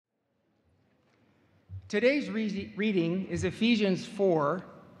Today's reading is Ephesians 4,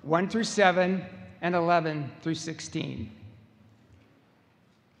 1 through 7, and 11 through 16.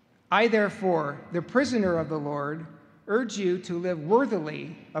 I, therefore, the prisoner of the Lord, urge you to live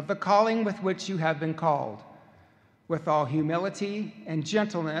worthily of the calling with which you have been called, with all humility and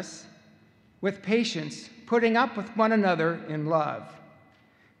gentleness, with patience, putting up with one another in love,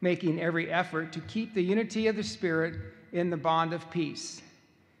 making every effort to keep the unity of the Spirit in the bond of peace.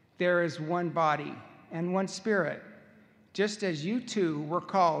 There is one body and one Spirit, just as you too were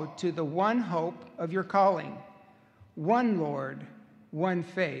called to the one hope of your calling, one Lord, one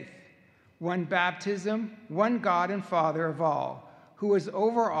faith, one baptism, one God and Father of all, who is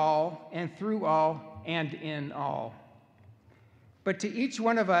over all and through all and in all. But to each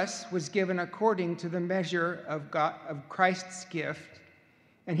one of us was given according to the measure of Christ's gift,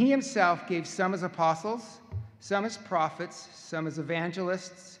 and he himself gave some as apostles, some as prophets, some as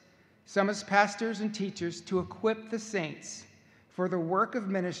evangelists, some as pastors and teachers, to equip the saints for the work of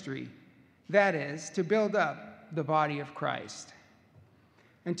ministry, that is, to build up the body of Christ,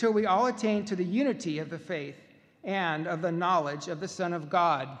 until we all attain to the unity of the faith and of the knowledge of the Son of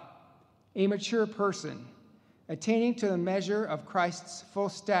God, a mature person, attaining to the measure of Christ's full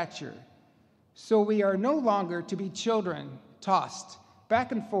stature. So we are no longer to be children, tossed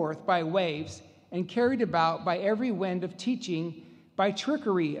back and forth by waves and carried about by every wind of teaching, by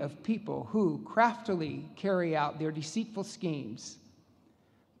trickery of people who craftily carry out their deceitful schemes.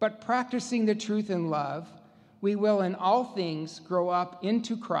 But practicing the truth in love, we will in all things grow up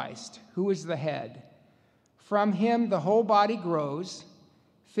into Christ, who is the head. From him the whole body grows,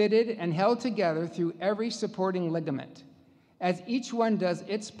 fitted and held together through every supporting ligament. As each one does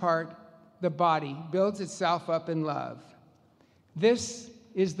its part, the body builds itself up in love. This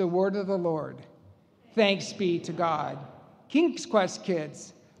is the word of the Lord. Thanks be to God. King's Quest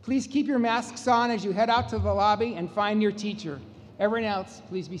kids, please keep your masks on as you head out to the lobby and find your teacher. Everyone else,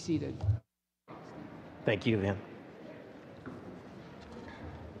 please be seated. Thank you, Van.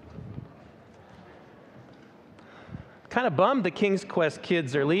 Kind of bummed the King's Quest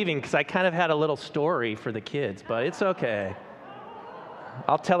kids are leaving because I kind of had a little story for the kids, but it's okay.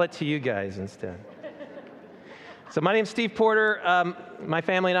 I'll tell it to you guys instead. So my name's Steve Porter. My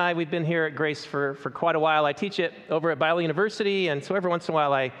family and I, we've been here at Grace for quite a while. I teach it over at Bible University, and so every once in a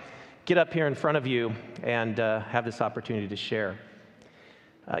while I get up here in front of you and have this opportunity to share.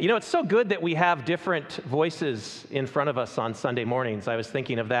 It's so good that we have different voices in front of us on Sunday mornings. I was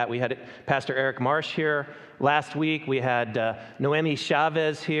thinking of that. We had Pastor Eric Marsh here last week. We had Noemi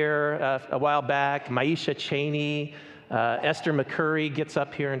Chavez here a while back, Maisha Cheney, Esther McCurry gets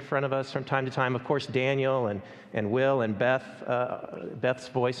up here in front of us from time to time. Of course, Daniel and Will and Beth's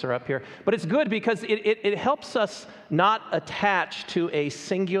voice are up here. But it's good because it helps us not attach to a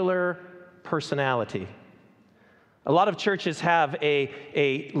singular personality. A lot of churches have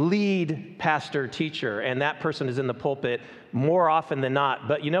a lead pastor teacher, and that person is in the pulpit more often than not.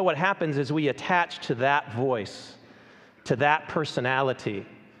 But you know what happens is we attach to that voice, to that personality.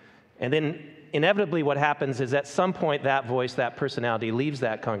 And then inevitably what happens is at some point that voice, that personality leaves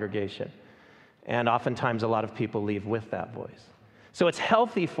that congregation. And oftentimes a lot of people leave with that voice. So it's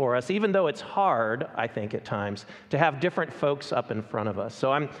healthy for us, even though it's hard, I think, at times, to have different folks up in front of us.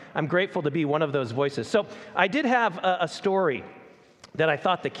 So I'm grateful to be one of those voices. So I did have a story that I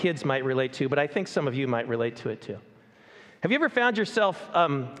thought the kids might relate to, but I think some of you might relate to it too. Have you ever found yourself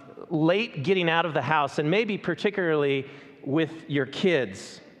late getting out of the house, and maybe particularly with your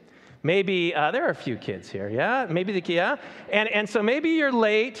kids? Maybe, there are a few kids here, yeah? And so maybe you're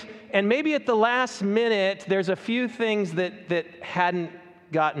late, and maybe at the last minute, there's a few things that hadn't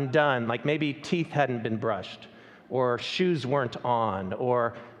gotten done, like maybe teeth hadn't been brushed, or shoes weren't on,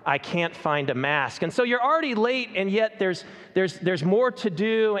 or I can't find a mask. And so you're already late, and yet there's more to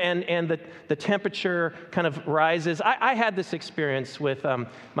do, and the temperature kind of rises. I had this experience with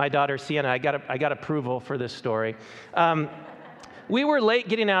my daughter, Sienna. I got approval for this story. We were late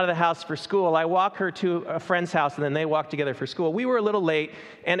getting out of the house for school. I walked her to a friend's house, and then they walked together for school. We were a little late,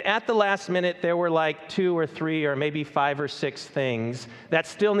 and at the last minute, there were like 2 or 3 or maybe 5 or 6 things that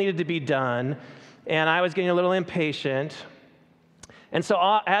still needed to be done, and I was getting a little impatient. And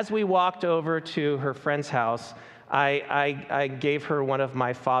so as we walked over to her friend's house, I gave her one of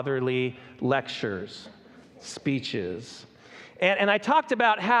my fatherly lectures, speeches. And I talked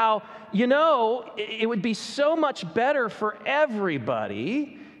about how, it would be so much better for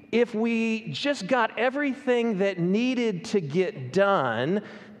everybody if we just got everything that needed to get done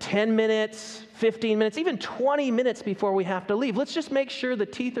 10 minutes, 15 minutes, even 20 minutes before we have to leave. Let's just make sure the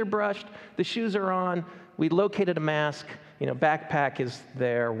teeth are brushed, the shoes are on, we located a mask, backpack is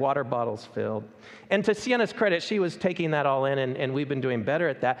there, water bottles filled. And to Sienna's credit, she was taking that all in, and we've been doing better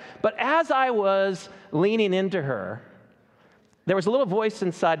at that. But as I was leaning into her, there was a little voice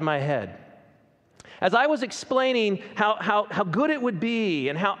inside my head. As I was explaining how good it would be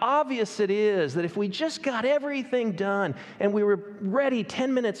and how obvious it is that if we just got everything done and we were ready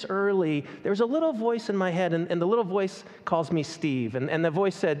 10 minutes early, there was a little voice in my head, and the little voice calls me Steve. And the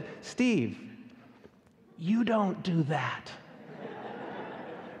voice said, "Steve, you don't do that."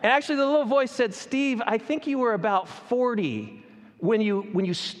 And actually the little voice said, "Steve, I think you were about 40 when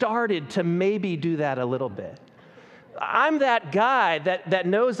you started to maybe do that a little bit. I'm that guy that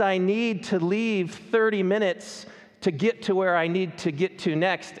knows I need to leave 30 minutes to get to where I need to get to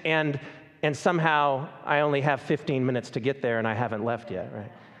next, and somehow I only have 15 minutes to get there and I haven't left yet,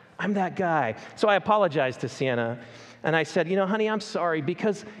 right? I'm that guy." So I apologized to Sienna, and I said, "Honey, I'm sorry,"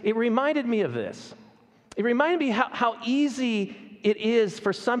 because it reminded me of this. It reminded me how easy it is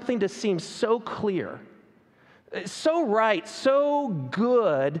for something to seem so clear, so right, so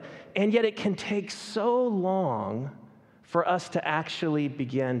good, and yet it can take so long for us to actually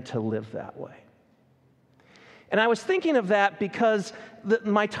begin to live that way. And I was thinking of that because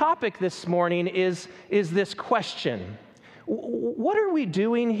my topic this morning is this question. What are we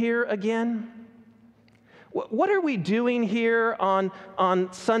doing here again? What are we doing here on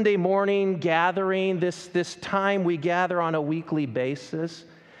Sunday morning gathering, this time we gather on a weekly basis?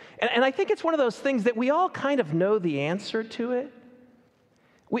 And I think it's one of those things that we all kind of know the answer to it.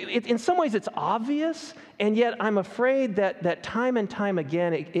 In some ways it's obvious, and yet I'm afraid that time and time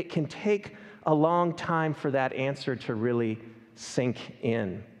again it can take a long time for that answer to really sink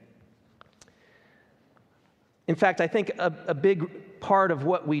in. In fact, I think a big part of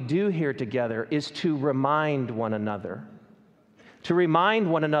what we do here together is to remind one another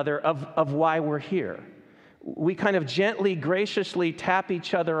of why we're here. We kind of gently, graciously tap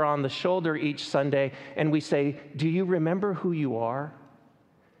each other on the shoulder each Sunday, and we say, "Do you remember who you are?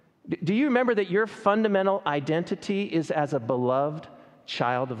 Do you remember that your fundamental identity is as a beloved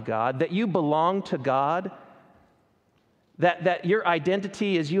child of God, that you belong to God, that your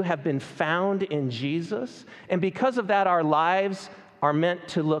identity is you have been found in Jesus, and because of that, our lives are meant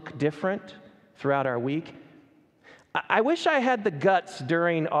to look different throughout our week?" I wish I had the guts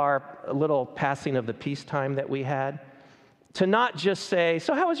during our little passing of the peacetime that we had to not just say,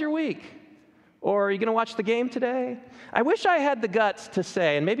 "So how was your week?" Or, "Are you going to watch the game today?" I wish I had the guts to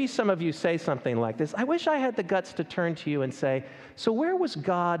say, and maybe some of you say something like this, I wish I had the guts to turn to you and say, "So where was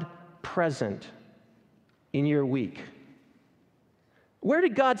God present in your week? Where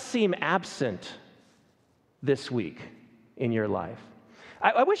did God seem absent this week in your life?"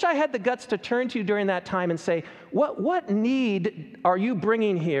 I wish I had the guts to turn to you during that time and say, what need are you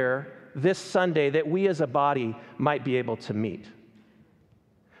bringing here this Sunday that we as a body might be able to meet?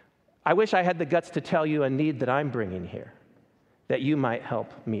 I wish I had the guts to tell you a need that I'm bringing here that you might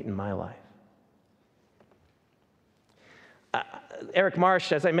help meet in my life. Eric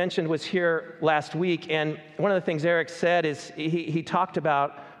Marsh, as I mentioned, was here last week, and one of the things Eric said is he talked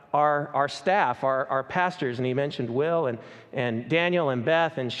about our staff, our pastors, and he mentioned Will and Daniel and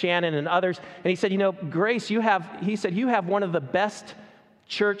Beth and Shannon and others, and he said, Grace, you have one of the best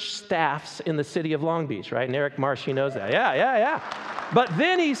church staffs in the city of Long Beach, right? And Eric Marsh, he knows that. Yeah. But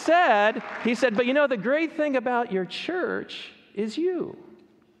then he said, but the great thing about your church is you.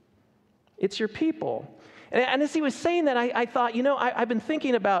 It's your people. And as he was saying that, I thought, I've been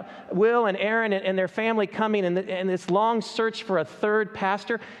thinking about Will and Aaron and their family coming and this long search for a third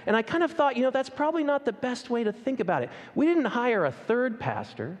pastor. And I kind of thought, that's probably not the best way to think about it. We didn't hire a third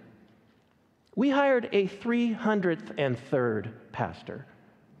pastor. We hired a 303rd pastor,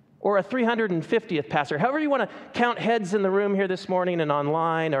 or a 350th pastor. However you want to count heads in the room here this morning and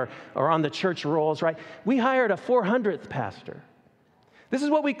online or on the church rolls, right? We hired a 400th pastor. This is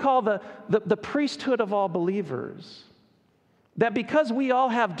what we call the priesthood of all believers. That because we all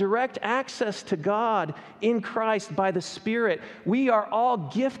have direct access to God in Christ by the Spirit, we are all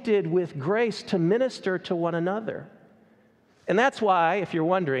gifted with grace to minister to one another. And that's why, if you're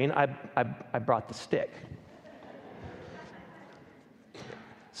wondering, I brought the stick.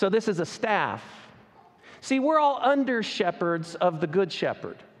 So this is a staff. See, we're all under shepherds of the Good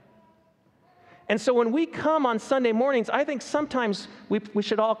Shepherd. And so when we come on Sunday mornings, I think sometimes we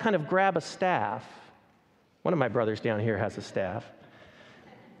should all kind of grab a staff. One of my brothers down here has a staff.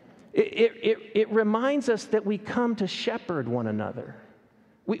 It reminds us that we come to shepherd one another.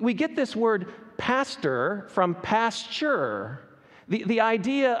 We get this word pastor from pasture, the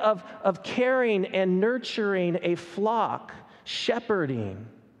idea of caring and nurturing a flock, shepherding.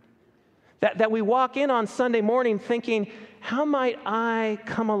 That we walk in on Sunday morning thinking, how might I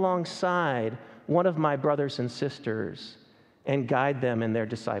come alongside one of my brothers and sisters and guide them in their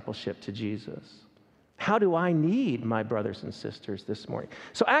discipleship to Jesus? How do I need my brothers and sisters this morning?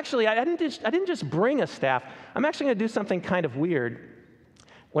 So actually, I didn't just bring a staff. I'm actually going to do something kind of weird.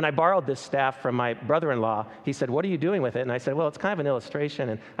 When I borrowed this staff from my brother-in-law, he said, "What are you doing with it?" And I said, "Well, it's kind of an illustration."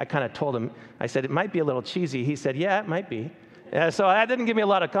 And I kind of told him, I said, "It might be a little cheesy." He said, "Yeah, it might be." So that didn't give me a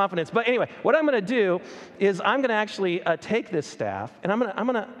lot of confidence. But anyway, what I'm going to do is I'm going to actually take this staff, and I'm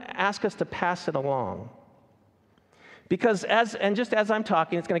going to ask us to pass it along. Because just as I'm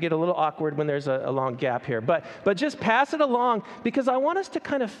talking, it's going to get a little awkward when there's a long gap here. But just pass it along, because I want us to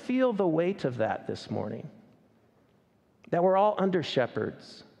kind of feel the weight of that this morning. That we're all under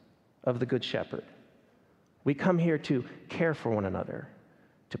shepherds of the Good Shepherd. We come here to care for one another,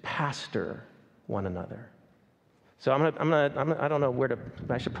 to pastor one another. So I don't know where to,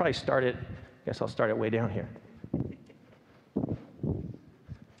 I should probably start it. I guess I'll start it way down here.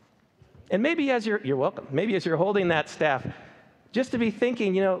 And maybe as you're welcome, maybe as you're holding that staff, just to be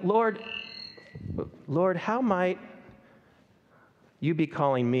thinking, Lord, how might you be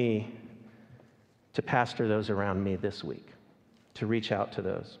calling me to pastor those around me this week, to reach out to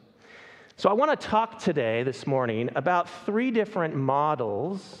those? So I want to talk today, this morning, about 3 different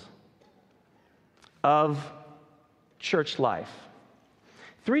models of church life.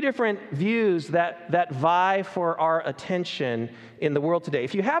 3 different views that vie for our attention in the world today.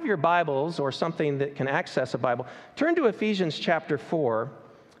 If you have your Bibles or something that can access a Bible, turn to Ephesians chapter 4.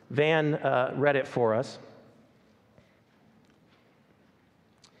 Van read it for us.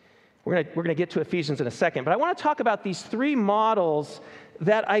 We're going to get to Ephesians in a second, but I want to talk about these 3 models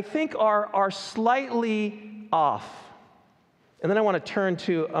that I think are slightly off. And then I want to turn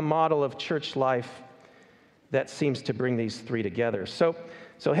to a model of church life that seems to bring these 3 together. So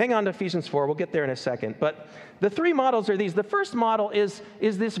hang on to Ephesians 4. We'll get there in a second. But the 3 models are these. The first model is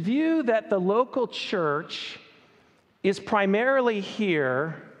this view that the local church is primarily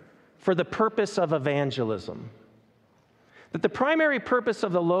here for the purpose of evangelism. That the primary purpose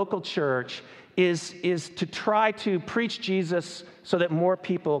of the local church is to try to preach Jesus so that more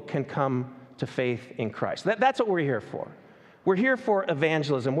people can come to faith in Christ. That's what we're here for. We're here for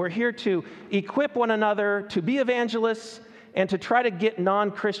evangelism. We're here to equip one another to be evangelists and to try to get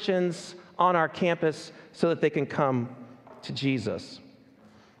non-Christians on our campus so that they can come to Jesus.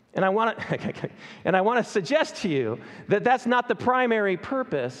 And I want to suggest to you that that's not the primary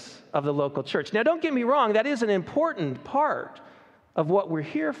purpose of the local church. Now, don't get me wrong, that is an important part of what we're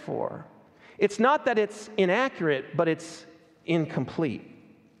here for. It's not that it's inaccurate, but it's incomplete.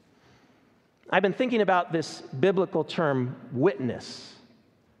 I've been thinking about this biblical term, witness.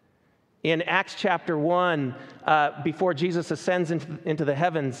 In Acts chapter 1, before Jesus ascends into the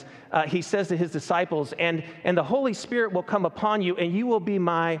heavens, he says to his disciples, and the Holy Spirit will come upon you, and you will be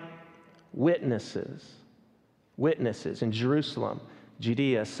my witnesses in Jerusalem,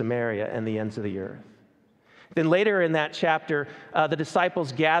 Judea, Samaria, and the ends of the earth. Then later in that chapter, the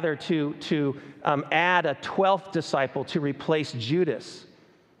disciples gather to add a 12th disciple to replace Judas.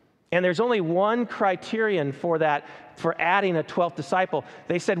 And there's only one criterion for that, for adding a 12th disciple.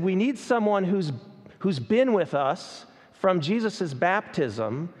 They said, we need someone who's been with us from Jesus'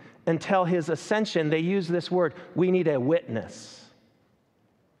 baptism until his ascension. They use this word, we need a witness.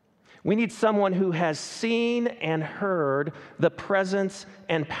 We need someone who has seen and heard the presence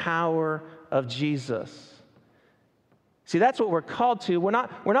and power of Jesus. See, that's what we're called to. We're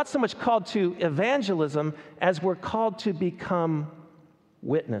not so much called to evangelism as we're called to become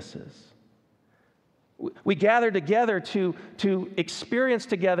witnesses. We gather together to experience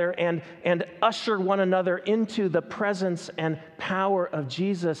together and usher one another into the presence and power of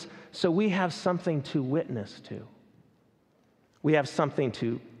Jesus so we have something to witness to. We have something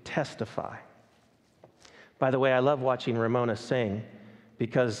to testify. By the way, I love watching Ramona sing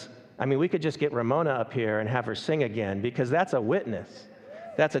because, we could just get Ramona up here and have her sing again because that's a witness.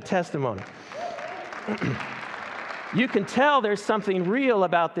 That's a testimony. You can tell there's something real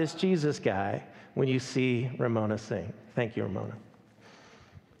about this Jesus guy when you see Ramona sing. Thank you, Ramona.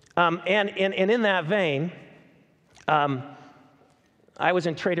 And in that vein, I was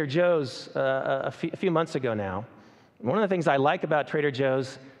in Trader Joe's a few months ago now. One of the things I like about Trader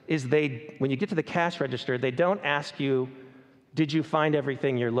Joe's is when you get to the cash register, they don't ask you, did you find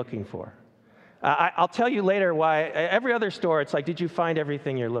everything you're looking for? I'll tell you later why. Every other store, it's like, did you find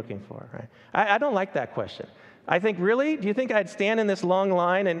everything you're looking for? Right? I don't like that question. I think, really? Do you think I'd stand in this long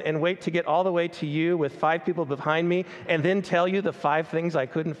line and wait to get all the way to you with 5 people behind me and then tell you the 5 things I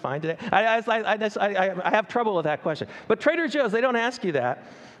couldn't find today? I have trouble with that question. But Trader Joe's, they don't ask you that.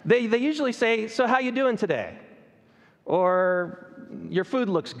 They usually say, so how you doing today? or your food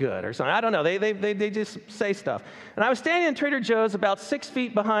looks good or something. I don't know. They just say stuff. And I was standing in Trader Joe's about 6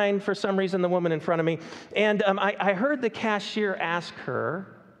 feet behind, for some reason, the woman in front of me. And I heard the cashier ask her,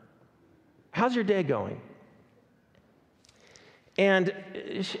 "How's your day going?" And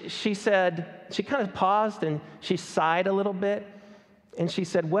she said, she kind of paused and she sighed a little bit. And she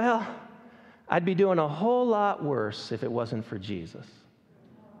said, "Well, I'd be doing a whole lot worse if it wasn't for Jesus.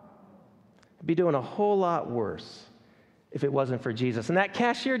 I'd be doing a whole lot worse if it wasn't for Jesus." And that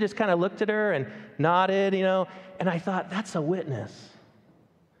cashier just kind of looked at her and nodded, and I thought, that's a witness.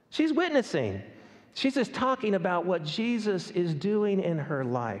 She's witnessing. She's just talking about what Jesus is doing in her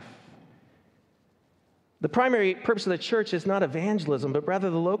life. The primary purpose of the church is not evangelism, but rather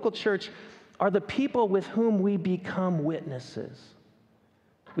the local church are the people with whom we become witnesses.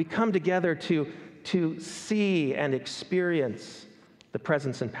 We come together to see and experience the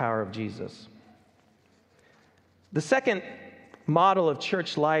presence and power of Jesus. The second model of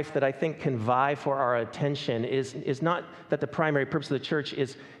church life that I think can vie for our attention is not that the primary purpose of the church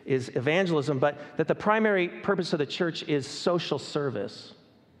is evangelism, but that the primary purpose of the church is social service.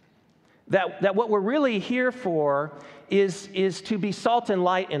 That what we're really here for is to be salt and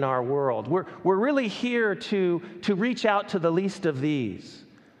light in our world. We're really here to reach out to the least of these,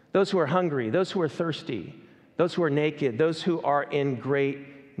 those who are hungry, those who are thirsty, those who are naked, those who are in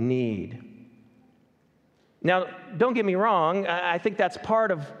great need. Now, don't get me wrong, I think that's part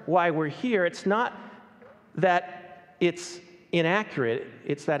of why we're here. It's not that it's inaccurate,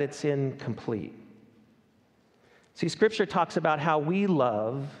 it's that it's incomplete. See, Scripture talks about how we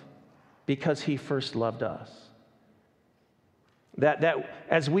love because He first loved us. That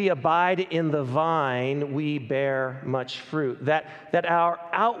as we abide in the vine, we bear much fruit. That our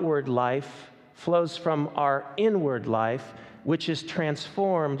outward life flows from our inward life, which is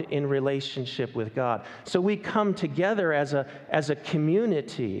transformed in relationship with God. So we come together as a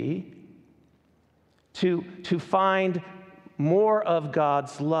community to find more of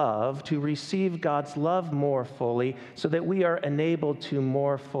God's love, to receive God's love more fully, so that we are enabled to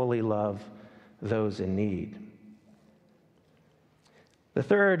more fully love those in need. The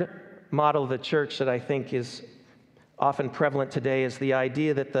third model of the church that I think is often prevalent today is the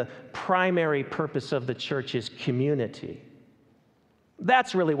idea that the primary purpose of the church is community.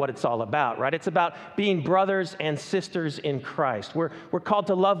 That's really what it's all about, right? It's about being brothers and sisters in Christ. We're called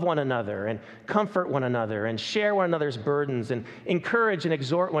to love one another and comfort one another and share one another's burdens and encourage and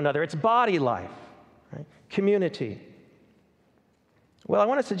exhort one another. It's body life, right? Community. Well, I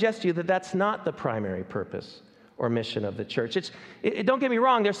want to suggest to you that that's not the primary purpose or mission of the church. Don't get me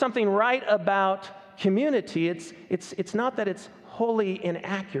wrong, there's something right about community. It's not that it's wholly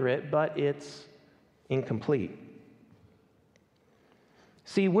inaccurate, but it's incomplete.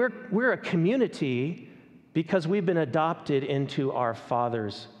 See, we're a community because we've been adopted into our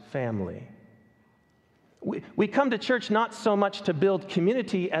Father's family. We come to church not so much to build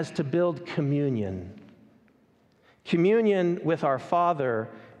community as to build communion. Communion with our Father,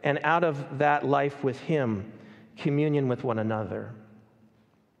 and out of that life with Him, communion with one another.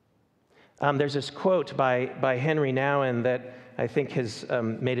 There's this quote by Henry Nouwen that I think has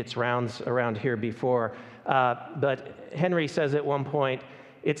made its rounds around here before. But Henry says at one point,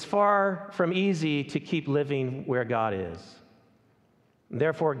 "It's far from easy to keep living where God is.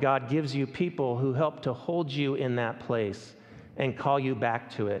 Therefore, God gives you people who help to hold you in that place and call you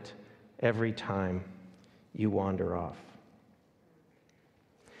back to it every time you wander off."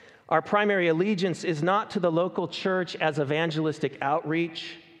 Our primary allegiance is not to the local church as evangelistic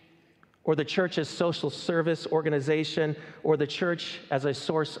outreach, or the church as social service organization, or the church as a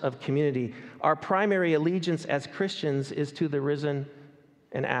source of community. Our primary allegiance as Christians is to the risen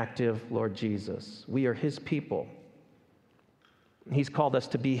and active Lord Jesus. We are His people. He's called us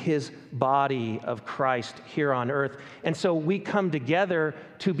to be His body of Christ here on earth. And so we come together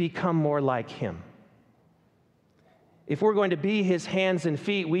to become more like Him. If we're going to be His hands and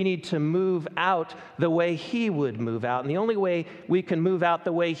feet, we need to move out the way He would move out. And the only way we can move out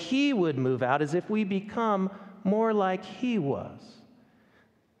the way He would move out is if we become more like He was.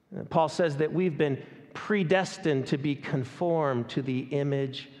 Paul says that we've been predestined to be conformed to the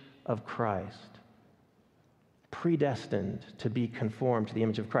image of Christ. Predestined to be conformed to the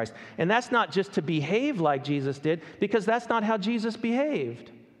image of Christ. And that's not just to behave like Jesus did, because that's not how Jesus behaved.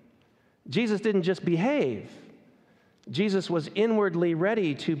 Jesus didn't just behave. Jesus was inwardly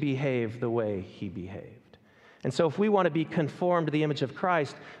ready to behave the way He behaved. And so if we want to be conformed to the image of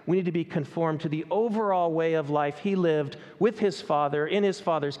Christ, we need to be conformed to the overall way of life He lived with His Father, in His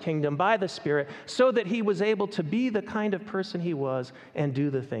Father's kingdom, by the Spirit, so that He was able to be the kind of person He was and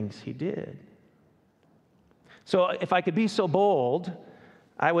do the things He did. So if I could be so bold,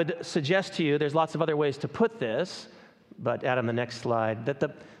 I would suggest to you, there's lots of other ways to put this, but Adam, the next slide, that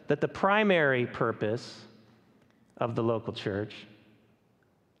the primary purpose of the local church,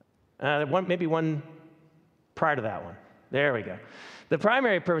 maybe one prior to that one. There we go. The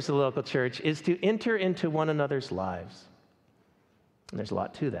primary purpose of the local church is to enter into one another's lives. And there's a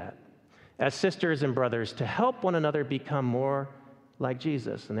lot to that. As sisters and brothers, to help one another become more like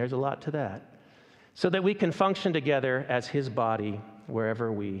Jesus. And there's a lot to that. So that we can function together as his body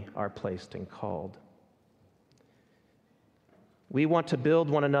wherever we are placed and called. We want to build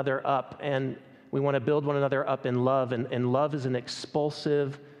one another up, and we want to build one another up in love. And love is an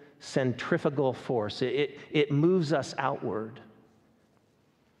expulsive, centrifugal force. It moves us outward.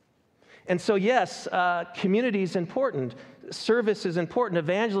 And so, yes, community is important. Service is important.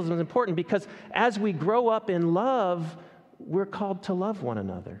 Evangelism is important because as we grow up in love, we're called to love one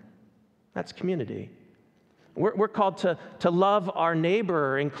another. That's community. We're called to love our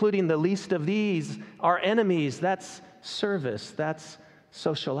neighbor, including the least of these, our enemies. That's service. That's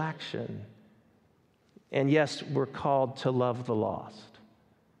social action. And yes, we're called to love the lost.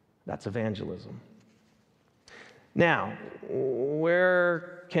 That's evangelism. Now,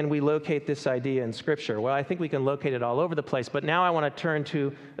 where can we locate this idea in Scripture? Well, I think we can locate it all over the place, but now I want to turn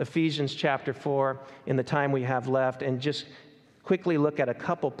to Ephesians chapter 4 in the time we have left and just quickly look at a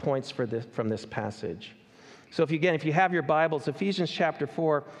couple points from this passage. So if you have your Bibles, Ephesians chapter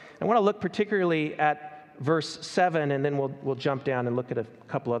 4, I want to look particularly at verse 7, and then we'll jump down and look at a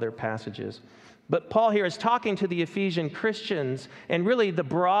couple other passages. But Paul here is talking to the Ephesian Christians and really the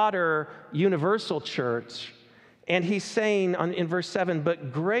broader universal church. And he's saying in verse 7,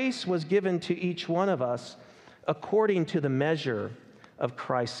 but grace was given to each one of us according to the measure of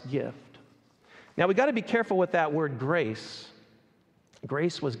Christ's gift. Now, we got to be careful with that word grace.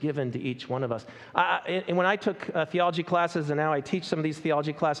 Grace was given to each one of us. And when I took theology classes, and now I teach some of these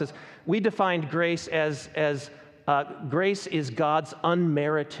theology classes, we defined grace as grace is God's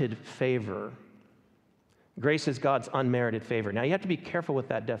unmerited favor. Grace is God's unmerited favor. Now, you have to be careful with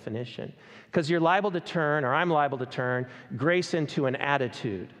that definition because you're liable to turn, or I'm liable to turn, grace into an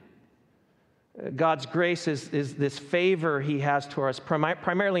attitude. God's grace is this favor he has toward us,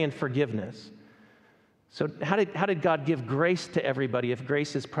 primarily in forgiveness. So how did God give grace to everybody if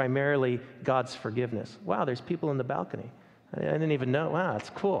grace is primarily God's forgiveness? Wow, there's people in the balcony. I didn't even know. Wow, that's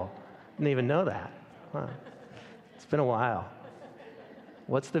cool. Didn't even know that. Wow. It's been a while.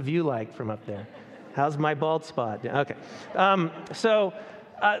 What's the view like from up there? How's my bald spot? Okay. But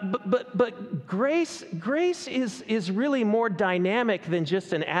grace is really more dynamic than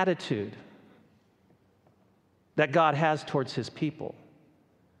just an attitude that God has towards his people.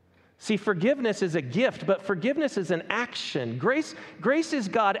 See, forgiveness is a gift, but forgiveness is an action. Grace is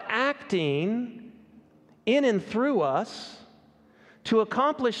God acting in and through us to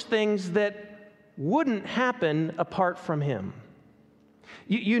accomplish things that wouldn't happen apart from him.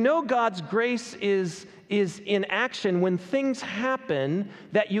 You know God's grace is in action when things happen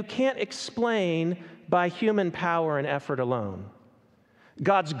that you can't explain by human power and effort alone.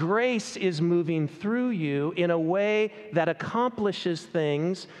 God's grace is moving through you in a way that accomplishes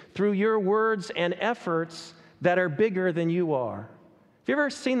things through your words and efforts that are bigger than you are. Have you ever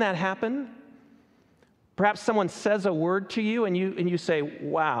seen that happen? Perhaps someone says a word to you and you say,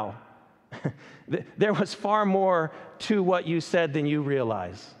 wow, there was far more to what you said than you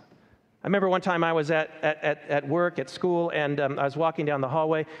realize. I remember one time I was at work, at school, and I was walking down the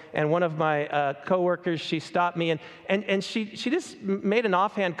hallway, and one of my coworkers, she stopped me, and she just made an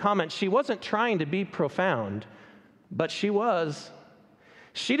offhand comment. She wasn't trying to be profound, but she was.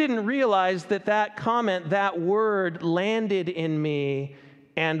 She didn't realize that comment, that word landed in me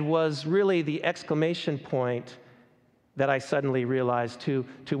and was really the exclamation point that I suddenly realized to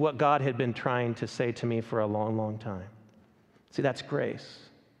what God had been trying to say to me for a long, long time. See, that's grace.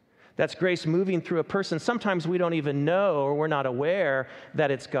 That's grace moving through a person. Sometimes we don't even know or we're not aware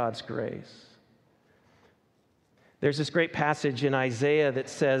that it's God's grace. There's this great passage in Isaiah that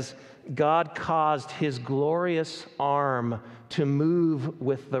says, God caused his glorious arm to move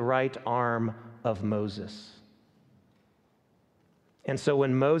with the right arm of Moses. And so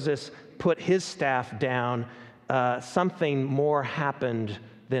when Moses put his staff down, something more happened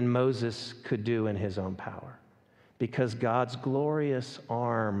than Moses could do in his own power, because God's glorious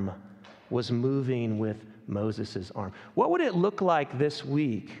arm was moving with Moses' arm. What would it look like this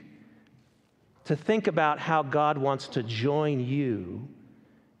week to think about how God wants to join you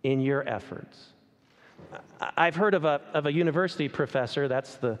in your efforts? I've heard of a university professor,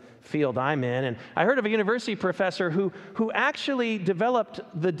 that's the field I'm in, and I heard of a university professor who actually developed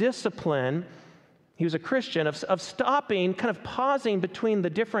the discipline. he was a Christian, of stopping, kind of pausing between the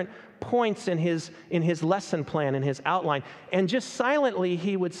different points in his lesson plan, in his outline, and just silently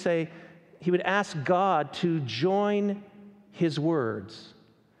he would say, he would ask God to join his words.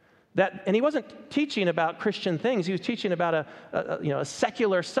 And he wasn't teaching about Christian things. He was teaching about a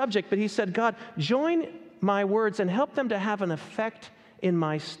secular subject, but he said, God, join my words and help them to have an effect in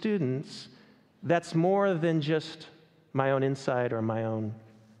my students that's more than just my own insight or my own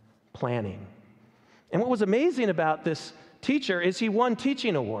planning. And what was amazing about this teacher is he won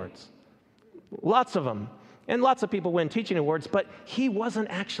teaching awards. Lots of them. And lots of people win teaching awards, but he wasn't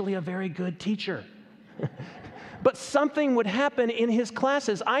actually a very good teacher. But something would happen in his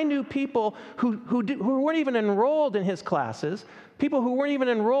classes. I knew people who weren't even enrolled in his classes, people who weren't even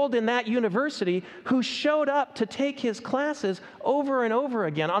enrolled in that university, who showed up to take his classes over and over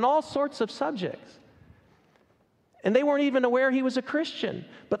again on all sorts of subjects. And they weren't even aware he was a Christian.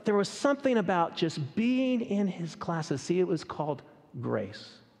 But there was something about just being in his classes. See, it was called grace.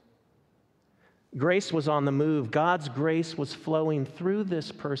 Grace was on the move. God's grace was flowing through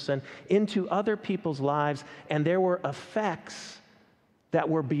this person into other people's lives, and there were effects that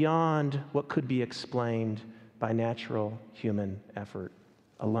were beyond what could be explained by natural human effort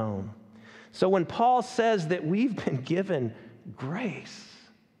alone. So when Paul says that we've been given grace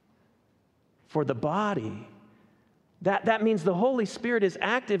for the body, that means the Holy Spirit is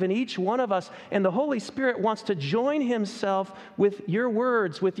active in each one of us, and the Holy Spirit wants to join himself with your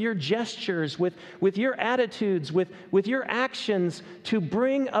words, with your gestures, with your attitudes, with your actions to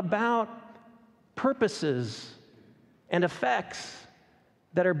bring about purposes and effects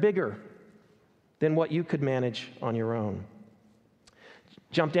that are bigger than what you could manage on your own.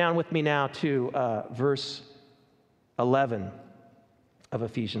 Jump down with me now to verse 11 of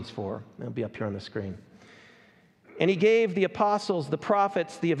Ephesians 4. It'll be up here on the screen. And he gave the apostles, the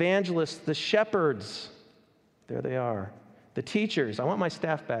prophets, the evangelists, the shepherds, there they are, the teachers, I want my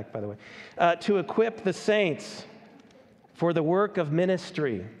staff back, by the way, to equip the saints for the work of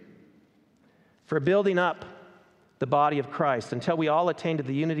ministry, for building up the body of Christ, until we all attain to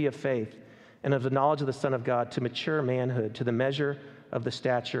the unity of faith and of the knowledge of the Son of God, to mature manhood, to the measure of the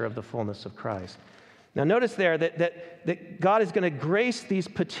stature of the fullness of Christ. Now notice there that God is going to grace these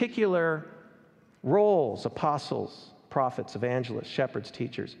particular roles, apostles, prophets, evangelists, shepherds,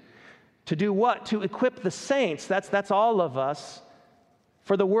 teachers. To do what? To equip the saints, that's all of us,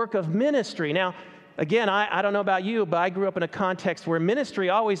 for the work of ministry. Now, again, I don't know about you, but I grew up in a context where ministry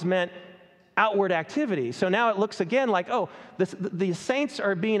always meant outward activity. So now it looks again like, the saints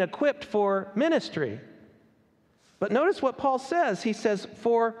are being equipped for ministry. But notice what Paul says. He says,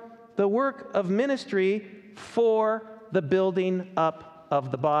 for the work of ministry, for the building up of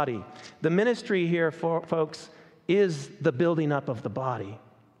the body. The ministry here, folks, is the building up of the body.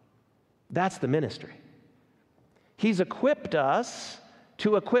 That's the ministry. He's equipped us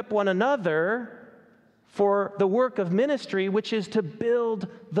to equip one another for the work of ministry, which is to build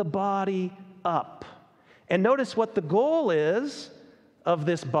the body up. And notice what the goal is of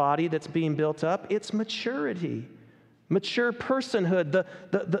this body that's being built up. It's maturity, mature personhood,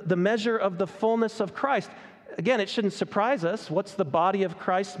 the measure of the fullness of Christ. Again, it shouldn't surprise us. What's the body of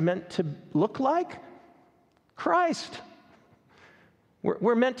Christ meant to look like? Christ.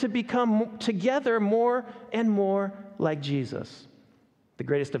 We're meant to become together more and more like Jesus, the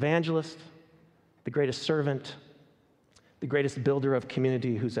greatest evangelist, the greatest servant, the greatest builder of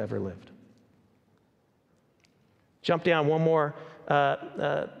community who's ever lived. Jump down one more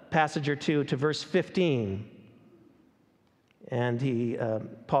passage or two to verse 15. And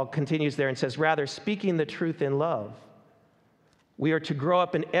Paul continues there and says, rather, speaking the truth in love, we are to grow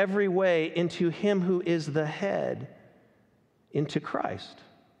up in every way into him who is the head, into Christ,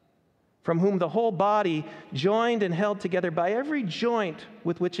 from whom the whole body, joined and held together by every joint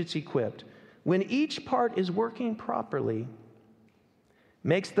with which it's equipped, when each part is working properly,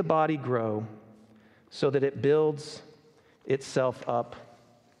 makes the body grow so that it builds itself up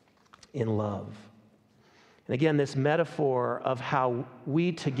in love. And again, this metaphor of how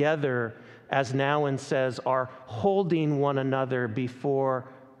we together, as Nouwen says, are holding one another before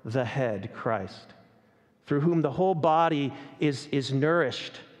the head, Christ, through whom the whole body is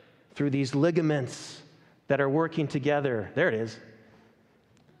nourished through these ligaments that are working together. There it is.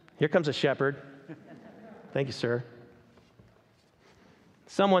 Here comes a shepherd. Thank you, sir.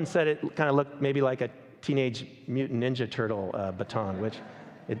 Someone said it kind of looked maybe like a Teenage Mutant Ninja Turtle baton, which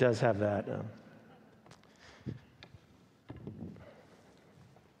it does have that.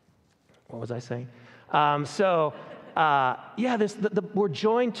 What was I saying? We're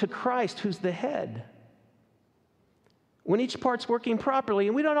joined to Christ, who's the head. When each part's working properly,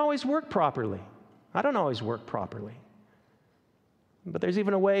 and we don't always work properly. I don't always work properly. But there's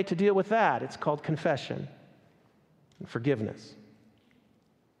even a way to deal with that. It's called confession and forgiveness.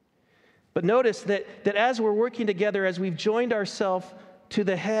 But notice that as we're working together, as we've joined ourselves to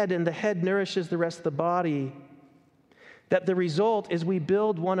the head, and the head nourishes the rest of the body, that the result is we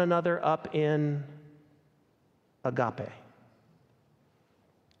build one another up in agape,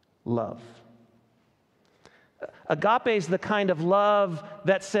 love. Agape is the kind of love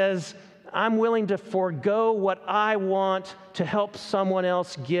that says, I'm willing to forego what I want to help someone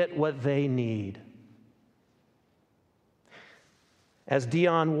else get what they need. As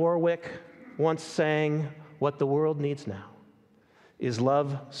Dionne Warwick once sang, what the world needs now is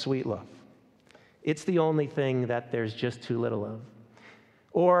love, sweet love. It's the only thing that there's just too little of.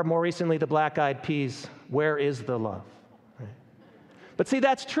 Or more recently, the Black Eyed Peas, where is the love? Right? But see,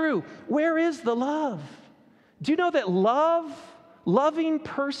 that's true. Where is the love? Do you know that loving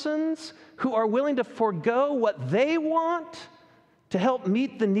persons who are willing to forego what they want to help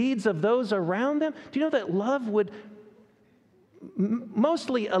meet the needs of those around them, do you know that love would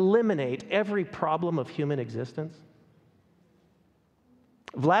mostly eliminate every problem of human existence?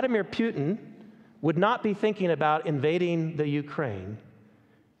 Vladimir Putin would not be thinking about invading the Ukraine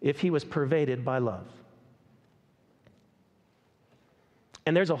if he was pervaded by love.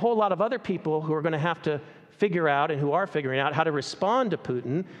 And there's a whole lot of other people who are going to have to figure out, and who are figuring out, how to respond to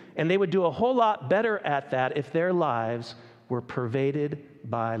Putin, and they would do a whole lot better at that if their lives were pervaded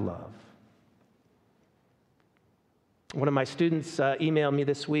by love. One of my students emailed me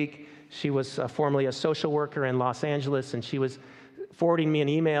this week. She was formerly a social worker in Los Angeles, and she was forwarding me an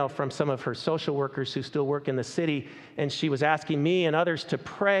email from some of her social workers who still work in the city, and she was asking me and others to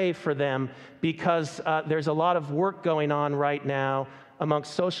pray for them because there's a lot of work going on right now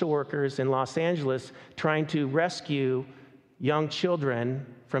amongst social workers in Los Angeles trying to rescue young children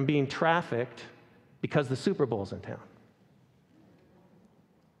from being trafficked because the Super Bowl's in town.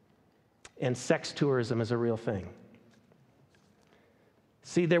 And sex tourism is a real thing.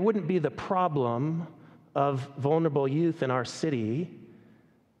 See, there wouldn't be the problem of vulnerable youth in our city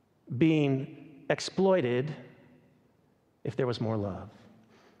being exploited if there was more love.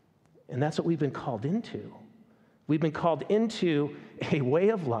 And that's what we've been called into. We've been called into a way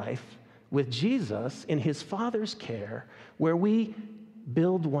of life with Jesus in his Father's care where we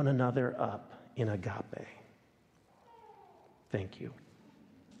build one another up in agape. Thank you.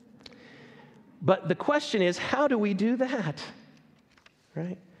 But the question is, how do we do that?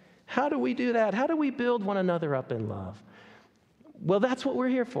 Right? How do we do that? How do we build one another up in love? Well, that's what we're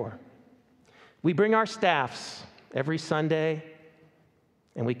here for. We bring our staffs every Sunday,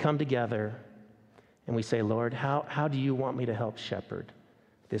 and we come together, and we say, Lord, how do you want me to help shepherd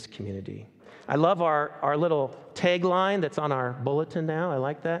this community? I love our little tagline that's on our bulletin now. I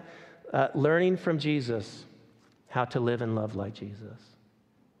like that. Learning from Jesus how to live and love like Jesus.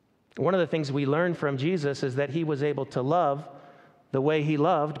 One of the things we learn from Jesus is that he was able to love the way he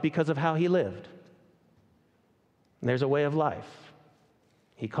loved because of how he lived. And there's a way of life.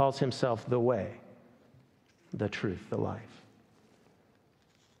 He calls himself the way, the truth, the life.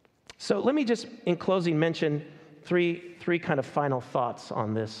 So let me just, in closing, mention three kind of final thoughts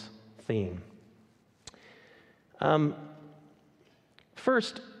on this theme.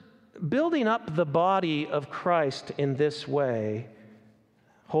 First, building up the body of Christ in this way,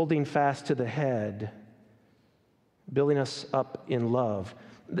 holding fast to the head, building us up in love,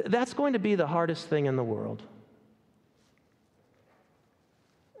 that's going to be the hardest thing in the world.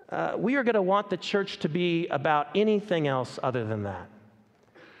 We are going to want the church to be about anything else other than that.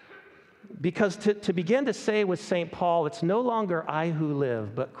 Because to begin to say with St. Paul, it's no longer I who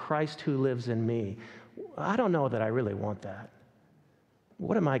live, but Christ who lives in me. I don't know that I really want that.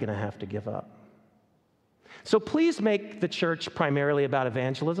 What am I going to have to give up? So please make the church primarily about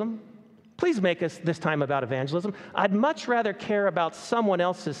evangelism. Please make us this time about evangelism. I'd much rather care about someone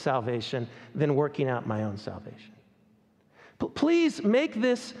else's salvation than working out my own salvation. Please make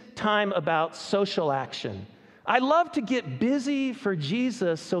this time about social action. I love to get busy for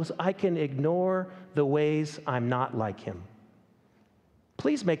Jesus so I can ignore the ways I'm not like him.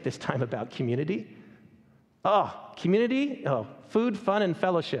 Please make this time about community. Community? Food, fun, and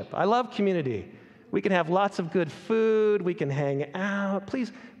fellowship. I love community. We can have lots of good food. We can hang out.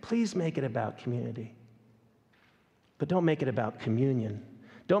 Please make it about community. But don't make it about communion.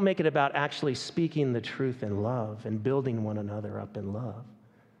 Don't make it about actually speaking the truth in love and building one another up in love.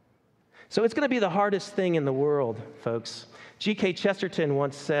 So it's going to be the hardest thing in the world, folks. G.K. Chesterton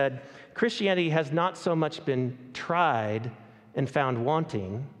once said, Christianity has not so much been tried and found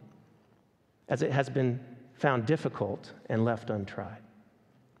wanting as it has been found difficult and left untried.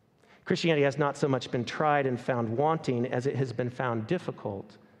 Christianity has not so much been tried and found wanting as it has been found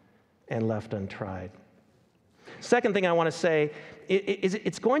difficult and left untried. Second thing I want to say is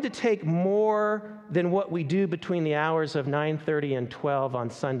it's going to take more than what we do between the hours of 9:30 and 12 on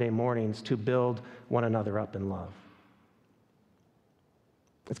Sunday mornings to build one another up in love.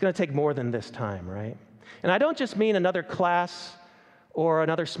 It's going to take more than this time, right? And I don't just mean another class or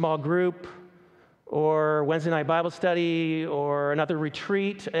another small group or Wednesday night Bible study or another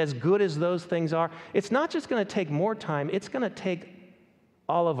retreat, as good as those things are. It's not just going to take more time, it's going to take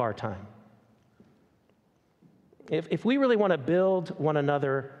all of our time. If we really want to build one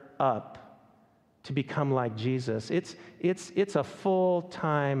another up to become like Jesus, it's a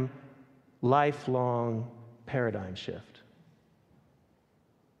full-time, lifelong paradigm shift.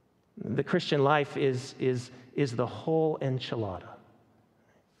 The Christian life is the whole enchilada.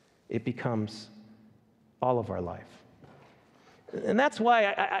 It becomes all of our life. And that's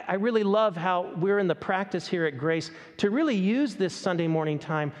why I really love how we're in the practice here at Grace to really use this Sunday morning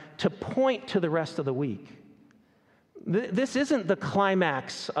time to point to the rest of the week. This isn't the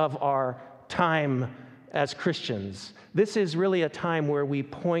climax of our time as Christians. This is really a time where we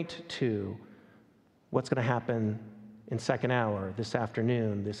point to what's going to happen in second hour, this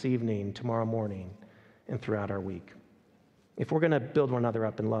afternoon, this evening, tomorrow morning, and throughout our week. If we're going to build one another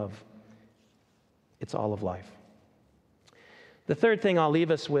up in love, it's all of life. The third thing I'll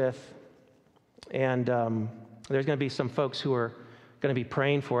leave us with, and there's going to be some folks who are going to be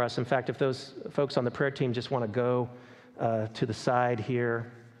praying for us. In fact, if those folks on the prayer team just want to go to the side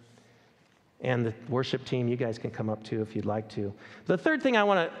here, and the worship team, you guys can come up too if you'd like to. The third thing I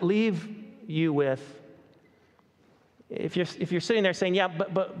want to leave you with, if you're sitting there saying, yeah,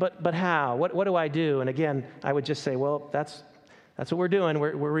 but how? What do I do? And again, I would just say, well, that's what we're doing.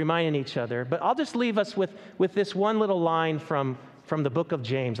 We're reminding each other. But I'll just leave us with this one little line from the book of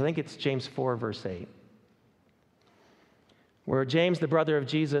James. I think it's James 4, verse 8, where James, the brother of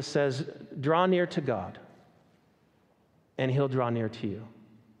Jesus, says, draw near to God, and he'll draw near to you.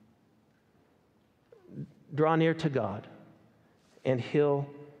 Draw near to God, and he'll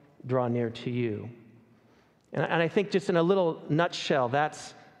draw near to you. And I think just in a little nutshell,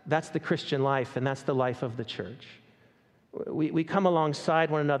 that's the Christian life, and that's the life of the church. We come alongside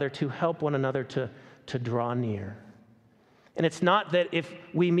one another to help one another to draw near. And it's not that if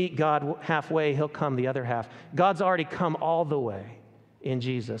we meet God halfway, he'll come the other half. God's already come all the way in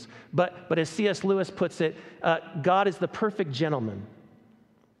Jesus. But as C.S. Lewis puts it, God is the perfect gentleman.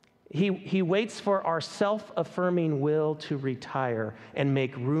 He waits for our self-affirming will to retire and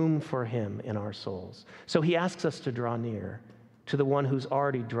make room for him in our souls. So he asks us to draw near to the one who's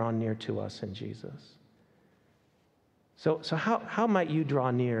already drawn near to us in Jesus. So how might you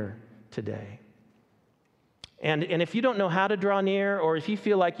draw near today? And if you don't know how to draw near, or if you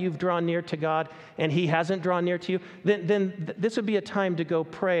feel like you've drawn near to God and he hasn't drawn near to you, then this would be a time to go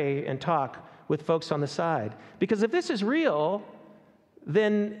pray and talk with folks on the side. Because if this is real,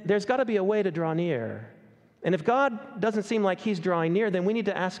 then there's got to be a way to draw near. And if God doesn't seem like he's drawing near, then we need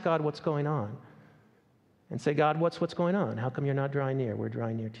to ask God what's going on. And say, God, what's going on? How come you're not drawing near? We're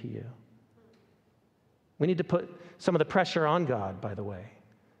drawing near to you. We need to put some of the pressure on God, by the way.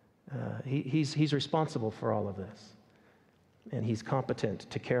 He's responsible for all of this. And he's competent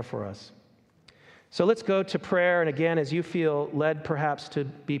to care for us. So let's go to prayer. And again, as you feel led perhaps to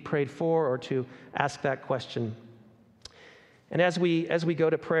be prayed for or to ask that question. And as we go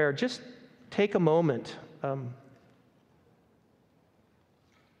to prayer, just take a moment.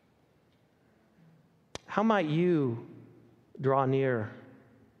 How might you draw near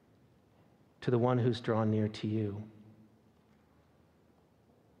to the one who's drawn near to you?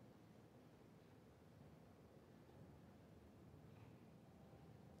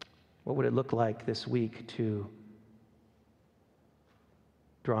 What would it look like this week to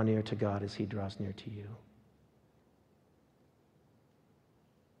draw near to God as he draws near to you?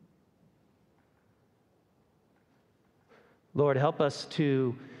 Lord, help us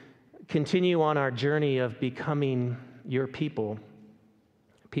to continue on our journey of becoming your people,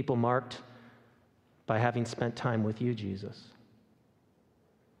 people marked by having spent time with you, Jesus.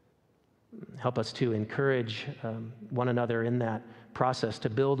 Help us to encourage one another in that process, to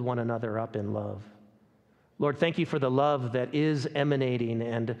build one another up in love. Lord, thank you for the love that is emanating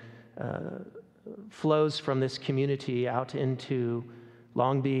and flows from this community out into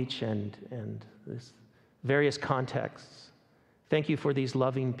Long Beach and this various contexts. Thank you for these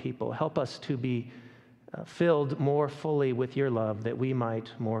loving people. Help us to be filled more fully with your love, that we might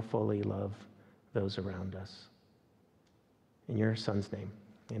more fully love those around us. In your Son's name,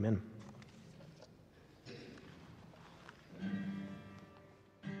 amen.